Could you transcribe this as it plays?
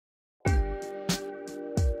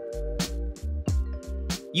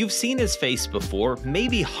You've seen his face before,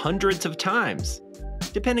 maybe hundreds of times,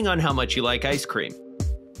 depending on how much you like ice cream.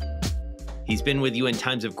 He's been with you in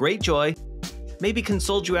times of great joy, maybe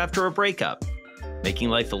consoled you after a breakup, making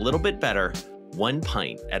life a little bit better, one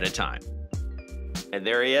pint at a time. And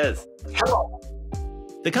there he is. Hello.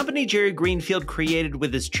 The company Jerry Greenfield created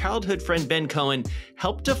with his childhood friend Ben Cohen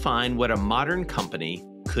helped define what a modern company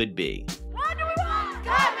could be. What do we want?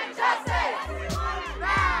 Common justice! We want it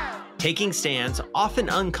now! Taking stands, often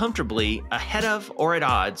uncomfortably, ahead of or at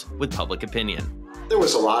odds with public opinion. There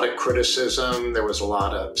was a lot of criticism. There was a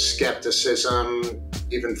lot of skepticism,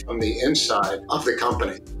 even from the inside of the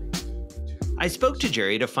company. I spoke to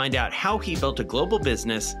Jerry to find out how he built a global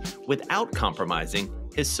business without compromising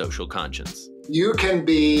his social conscience. You can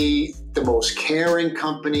be the most caring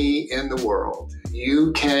company in the world.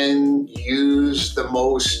 You can use the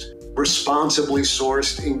most responsibly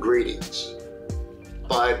sourced ingredients.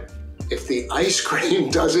 But if the ice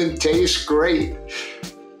cream doesn't taste great,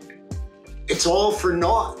 it's all for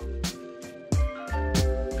naught.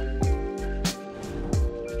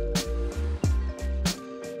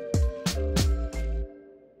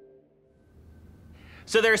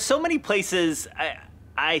 So there are so many places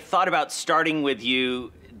I thought about starting with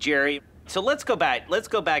you, Jerry. So let's go back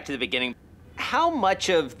to the beginning. How much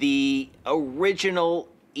of the original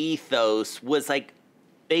ethos was like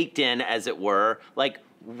baked in, as it were, like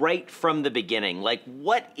right from the beginning? Like,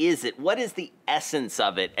 what is it? What is the essence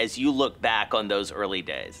of it as you look back on those early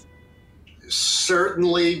days?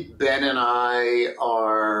 Certainly, Ben and I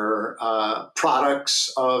are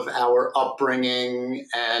products of our upbringing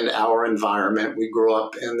and our environment. We grew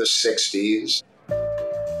up in the 60s.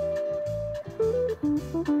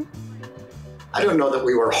 I don't know that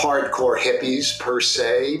we were hardcore hippies per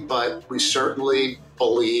se, but we certainly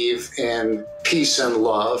believe in peace and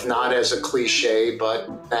love, not as a cliche,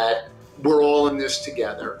 but that we're all in this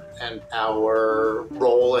together. And our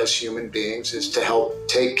role as human beings is to help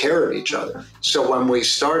take care of each other. So when we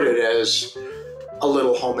started as a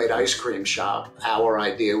little homemade ice cream shop, our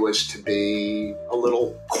idea was to be a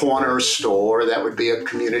little corner store that would be a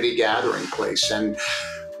community gathering place. And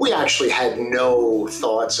we actually had no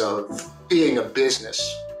thoughts of being a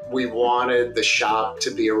business. We wanted the shop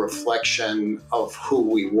to be a reflection of who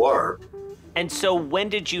we were. And so when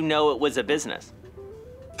did you know it was a business?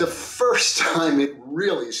 The first time it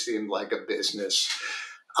really seemed like a business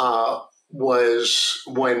was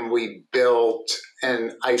when we built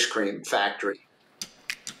an ice cream factory.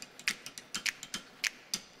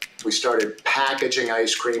 We started packaging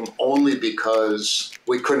ice cream only because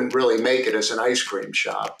we couldn't really make it as an ice cream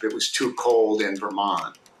shop. It was too cold in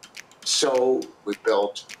Vermont. So we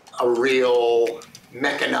built a real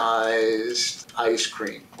mechanized ice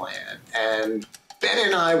cream plant. And Ben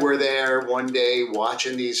and I were there one day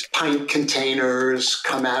watching these pint containers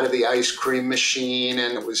come out of the ice cream machine,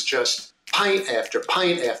 and it was just pint after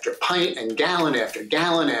pint after pint and gallon after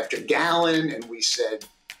gallon after gallon. And we said,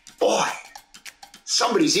 boy,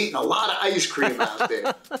 somebody's eating a lot of ice cream out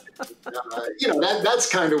there.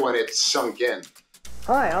 That's kind of when it sunk in.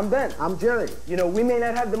 Hi, I'm Ben. I'm Jerry. You know, we may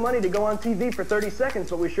not have the money to go on TV for 30 seconds,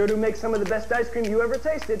 but we sure do make some of the best ice cream you ever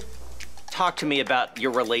tasted. Talk to me about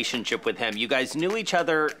your relationship with him. You guys knew each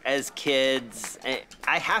other as kids.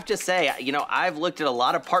 I have to say, I've looked at a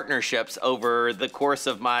lot of partnerships over the course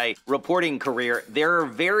of my reporting career. There are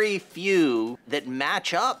very few that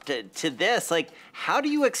match up to this. Like, how do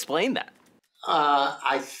you explain that?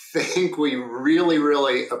 I think we really,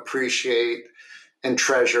 really appreciate and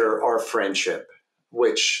treasure our friendship,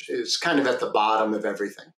 which is kind of at the bottom of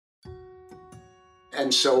everything.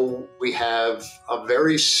 And so we have a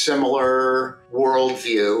very similar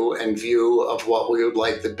worldview and view of what we would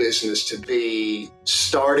like the business to be,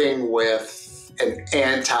 starting with an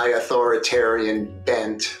anti-authoritarian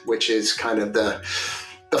bent, which is kind of the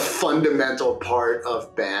fundamental part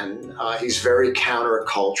of Ben. He's very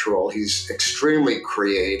countercultural. He's extremely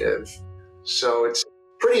creative. So it's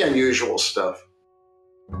pretty unusual stuff.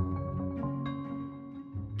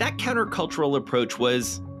 That countercultural approach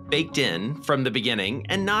was baked in from the beginning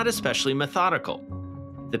and not especially methodical.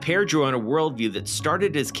 The pair drew on a worldview that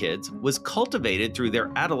started as kids, was cultivated through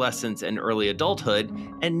their adolescence and early adulthood,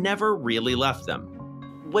 and never really left them.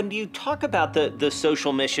 When you talk about the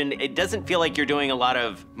social mission, it doesn't feel like you're doing a lot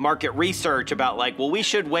of market research about like, well, we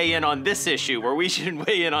should weigh in on this issue or we should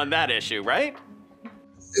weigh in on that issue, right?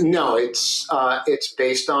 No, it's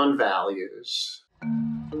based on values.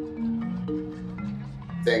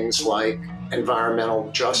 Things like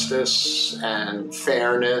environmental justice and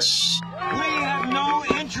fairness. We have no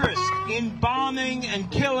interest in bombing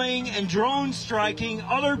and killing and drone striking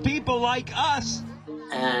other people like us.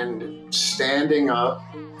 and standing up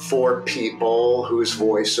for people whose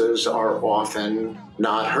voices are often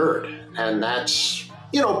not heard. And that's,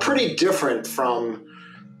 pretty different from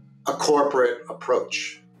a corporate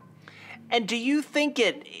approach. And do you think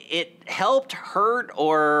it helped, hurt,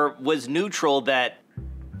 or was neutral that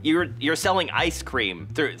you're selling ice cream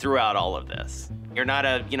throughout all of this? You're not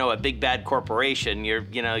a big bad corporation.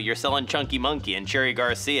 You're selling Chunky Monkey and Cherry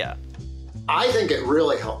Garcia. I think it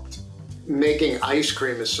really helped. Making ice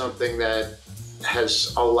cream is something that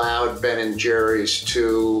has allowed Ben & Jerry's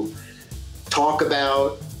to talk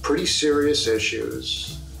about pretty serious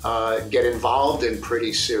issues, get involved in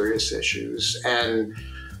pretty serious issues, and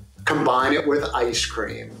combine it with ice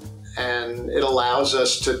cream. And it allows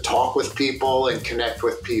us to talk with people and connect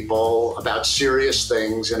with people about serious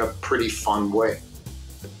things in a pretty fun way.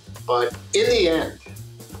 But in the end,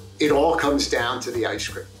 it all comes down to the ice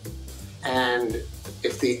cream. And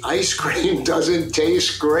if the ice cream doesn't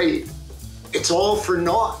taste great, it's all for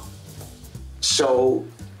naught. So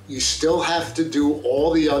you still have to do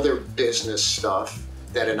all the other business stuff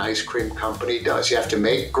that an ice cream company does. You have to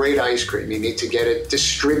make great ice cream. You need to get it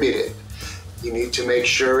distributed. You need to make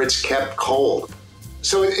sure it's kept cold.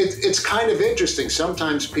 So it's kind of interesting.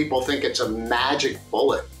 Sometimes people think it's a magic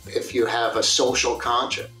bullet if you have a social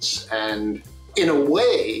conscience. And in a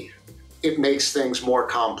way, it makes things more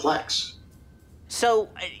complex. So,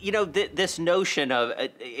 this notion of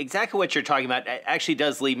exactly what you're talking about actually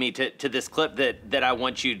does lead me to this clip that I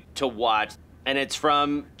want you to watch. And it's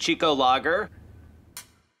from Chico Lager.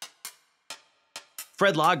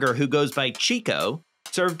 Fred Lager, who goes by Chico,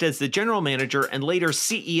 served as the general manager and later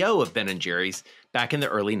CEO of Ben & Jerry's back in the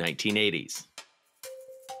early 1980s.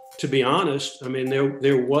 To be honest, I mean,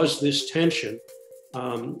 there was this tension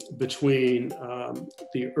between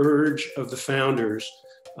the urge of the founders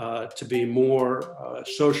to be more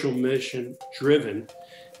social mission driven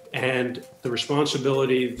and the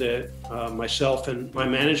responsibility that myself and my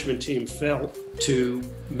management team felt to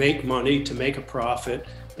make money, to make a profit,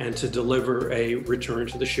 and to deliver a return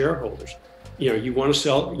to the shareholders. You want to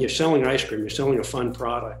sell, you're selling ice cream, you're selling a fun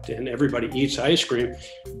product, and everybody eats ice cream,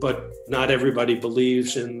 but not everybody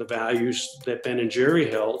believes in the values that Ben & Jerry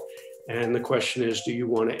held. And the question is, do you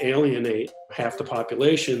want to alienate half the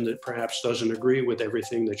population that perhaps doesn't agree with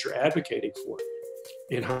everything that you're advocating for?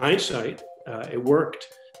 In hindsight, it worked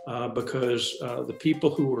because the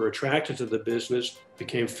people who were attracted to the business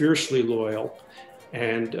became fiercely loyal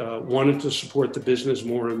and wanted to support the business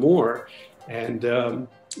more and more. And,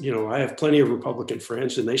 I have plenty of Republican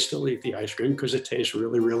friends and they still eat the ice cream because it tastes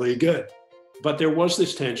really, really good. But there was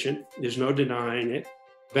this tension. There's no denying it.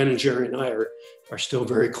 Ben & Jerry and I are still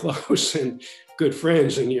very close and good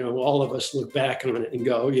friends. And, all of us look back on it and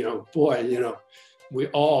go, boy, we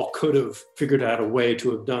all could have figured out a way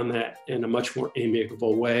to have done that in a much more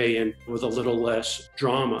amicable way and with a little less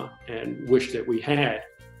drama, and wish that we had.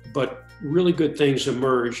 But really good things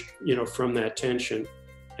emerged, from that tension.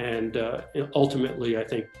 And ultimately, I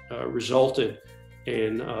think, resulted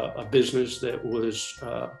in a business that was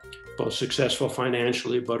both successful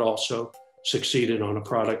financially, but also succeeded on a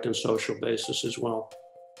product and social basis as well.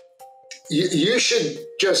 You should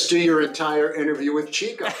just do your entire interview with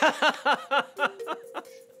Chico.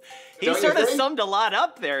 He sort of summed a lot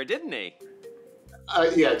up there, didn't he?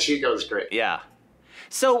 Yeah, Chico's great. Yeah.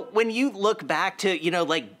 So when you look back to,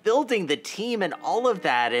 building the team and all of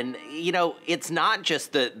that, and, it's not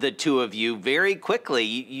just the two of you. Very quickly,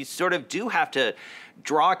 you sort of do have to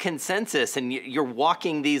draw consensus, and you're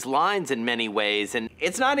walking these lines in many ways, and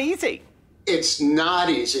it's not easy. It's not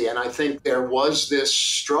easy. And I think there was this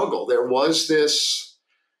struggle. There was this,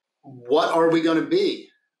 what are we going to be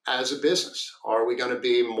as a business? Are we going to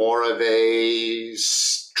be more of a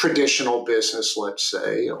traditional business, let's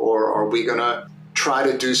say, or are we going to try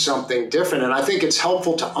to do something different? And I think it's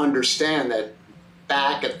helpful to understand that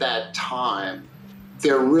back at that time,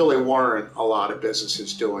 there really weren't a lot of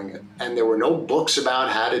businesses doing it. And there were no books about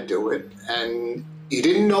how to do it. And you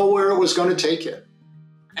didn't know where it was going to take you.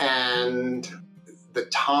 And the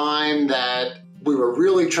time that we were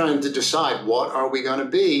really trying to decide what are we going to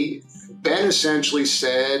be, Ben essentially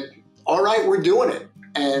said, all right, we're doing it.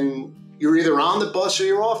 And you're either on the bus or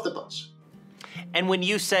you're off the bus. And when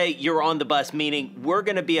you say you're on the bus, meaning we're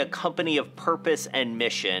going to be a company of purpose and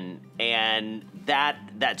mission, and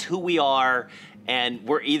that's who we are, and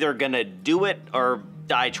we're either going to do it or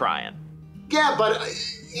die trying. Yeah, but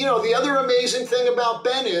the other amazing thing about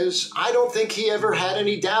Ben is I don't think he ever had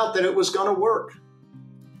any doubt that it was going to work.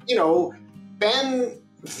 Ben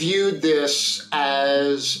viewed this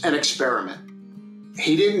as an experiment.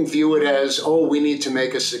 He didn't view it as, oh, we need to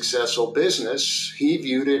make a successful business. He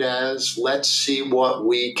viewed it as, let's see what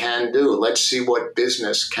we can do. Let's see what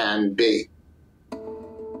business can be.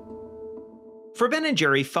 For Ben &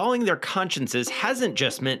 Jerry, following their consciences hasn't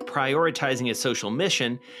just meant prioritizing a social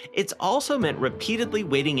mission, it's also meant repeatedly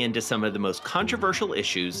wading into some of the most controversial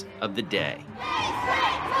issues of the day.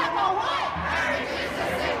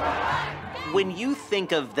 When you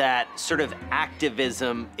think of that sort of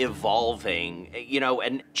activism evolving,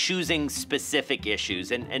 and choosing specific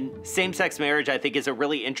issues, and same-sex marriage, I think, is a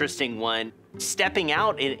really interesting one. Stepping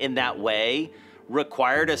out in that way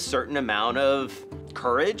required a certain amount of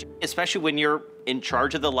courage, especially when you're in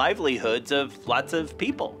charge of the livelihoods of lots of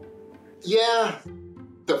people. Yeah,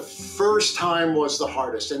 the first time was the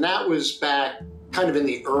hardest, and that was back kind of in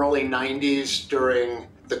the early 90s during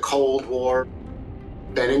the Cold War.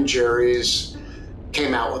 Ben & Jerry's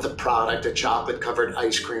came out with a product, a chocolate-covered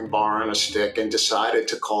ice cream bar on a stick, and decided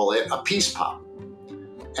to call it a Peace Pop.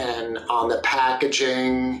 And on the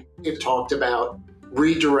packaging, it talked about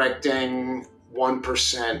redirecting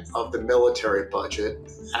 1% of the military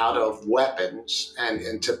budget out of weapons and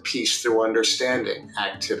into peace through understanding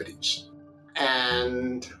activities.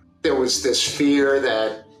 And there was this fear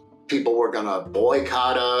that people were going to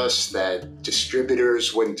boycott us, that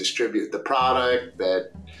distributors wouldn't distribute the product,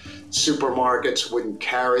 that supermarkets wouldn't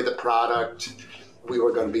carry the product. We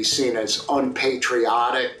were going to be seen as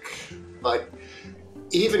unpatriotic. But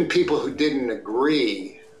even people who didn't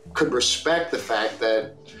agree could respect the fact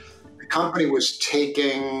that the company was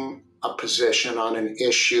taking a position on an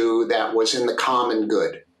issue that was in the common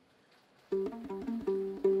good.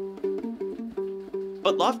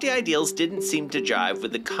 But lofty ideals didn't seem to jive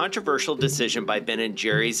with the controversial decision by Ben &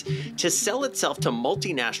 Jerry's to sell itself to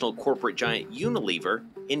multinational corporate giant Unilever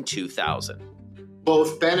in 2000.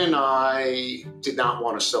 Both Ben and I did not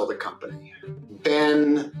want to sell the company.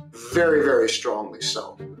 Ben, very, very strongly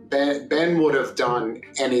so. Ben would have done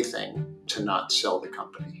anything to not sell the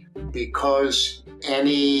company because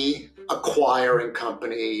any acquiring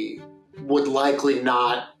company would likely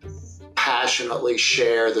not passionately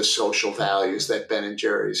share the social values that Ben &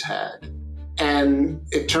 Jerry's had. And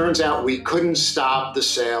it turns out we couldn't stop the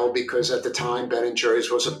sale because at the time Ben &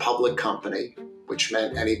 Jerry's was a public company, which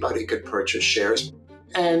meant anybody could purchase shares.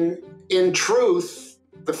 And in truth,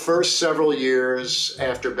 the first several years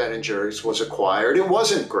after Ben & Jerry's was acquired, it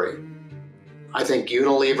wasn't great. I think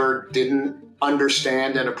Unilever didn't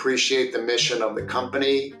understand and appreciate the mission of the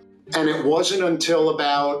company. And it wasn't until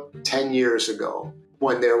about 10 years ago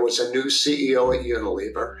when there was a new CEO at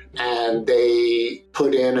Unilever and they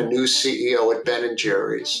put in a new CEO at Ben &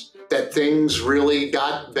 Jerry's that things really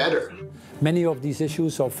got better. Many of these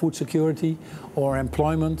issues of food security or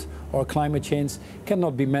employment or climate change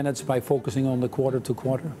cannot be managed by focusing on the quarter to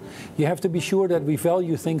quarter. You have to be sure that we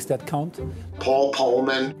value things that count. Paul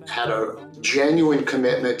Pullman had a genuine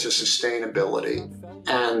commitment to sustainability,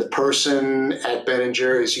 and the person at Ben &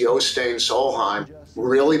 Jerry's, Jostein Solheim,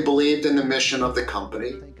 really believed in the mission of the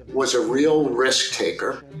company, was a real risk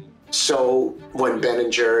taker. So when Ben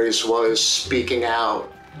 & Jerry's was speaking out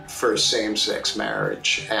for same-sex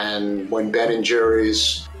marriage, and when Ben &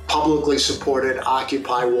 Jerry's publicly supported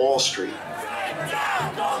Occupy Wall Street,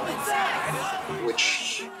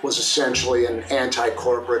 which was essentially an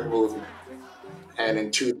anti-corporate movement. And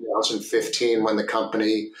in 2015, when the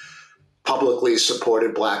company publicly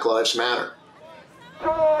supported Black Lives Matter.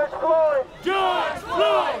 George Floyd! George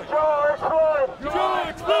Floyd! George Floyd!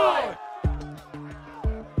 George Floyd!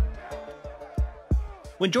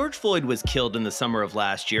 When George Floyd was killed in the summer of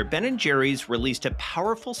last year, Ben & Jerry's released a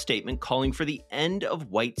powerful statement calling for the end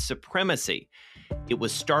of white supremacy. It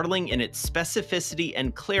was startling in its specificity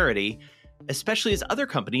and clarity, especially as other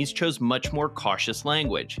companies chose much more cautious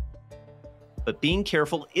language. But being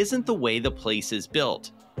careful isn't the way the place is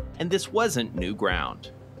built, and this wasn't new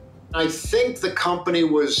ground. I think the company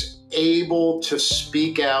was able to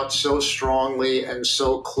speak out so strongly and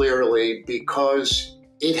so clearly because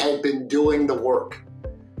it had been doing the work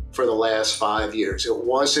for the last 5 years. It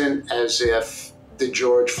wasn't as if the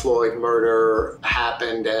George Floyd murder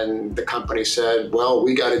happened and the company said, well,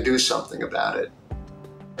 we got to do something about it.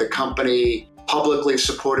 The company publicly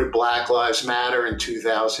supported Black Lives Matter in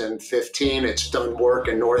 2015. It's done work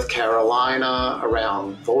in North Carolina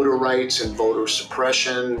around voter rights and voter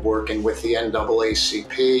suppression, working with the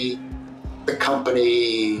NAACP. The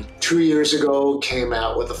company 2 years ago came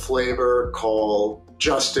out with a flavor called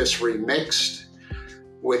Justice Remixed,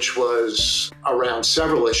 which was around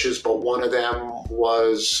several issues, but one of them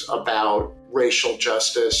was about racial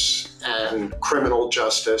justice and criminal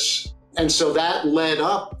justice. And so that led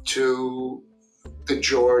up to the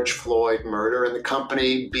George Floyd murder and the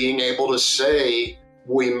company being able to say,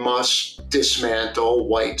 we must dismantle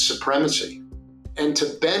white supremacy. And to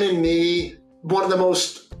Ben and me, one of the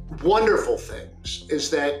most wonderful things is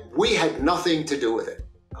that we had nothing to do with it.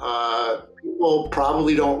 People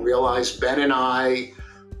probably don't realize Ben and I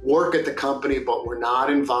work at the company, but we're not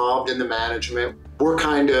involved in the management. We're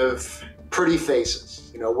kind of pretty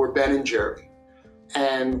faces, we're Ben and Jerry.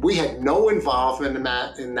 And we had no involvement in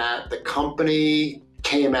that. The company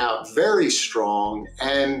came out very strong,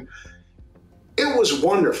 and it was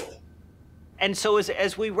wonderful. And so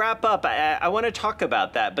as we wrap up, I want to talk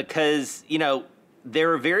about that because,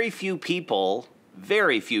 there are very few people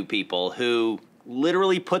who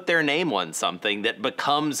literally put their name on something that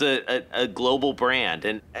becomes a global brand.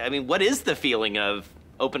 And I mean, what is the feeling of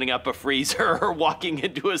opening up a freezer or walking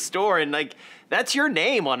into a store and that's your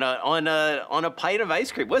name on a pint of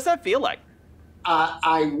ice cream? What does that feel like?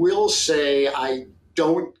 I will say I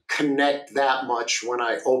don't connect that much when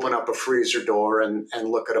I open up a freezer door and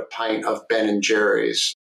look at a pint of Ben &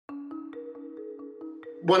 Jerry's.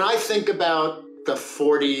 When I think about the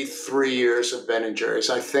 43 years of Ben & Jerry's,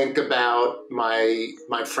 I think about my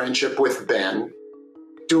friendship with Ben,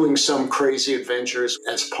 doing some crazy adventures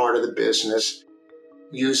as part of the business,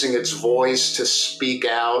 using its voice to speak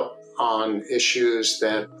out on issues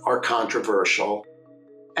that are controversial.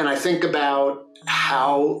 And I think about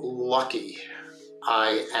how lucky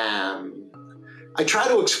I am. I try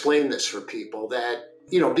to explain this for people that,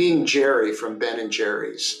 being Jerry from Ben &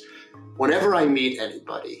 Jerry's, whenever I meet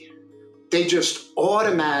anybody, they just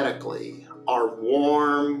automatically are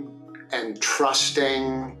warm and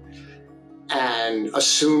trusting and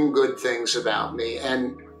assume good things about me.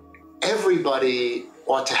 And everybody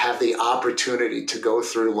ought to have the opportunity to go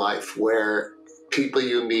through life where people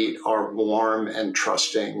you meet are warm and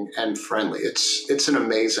trusting and friendly. It's an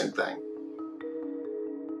amazing thing.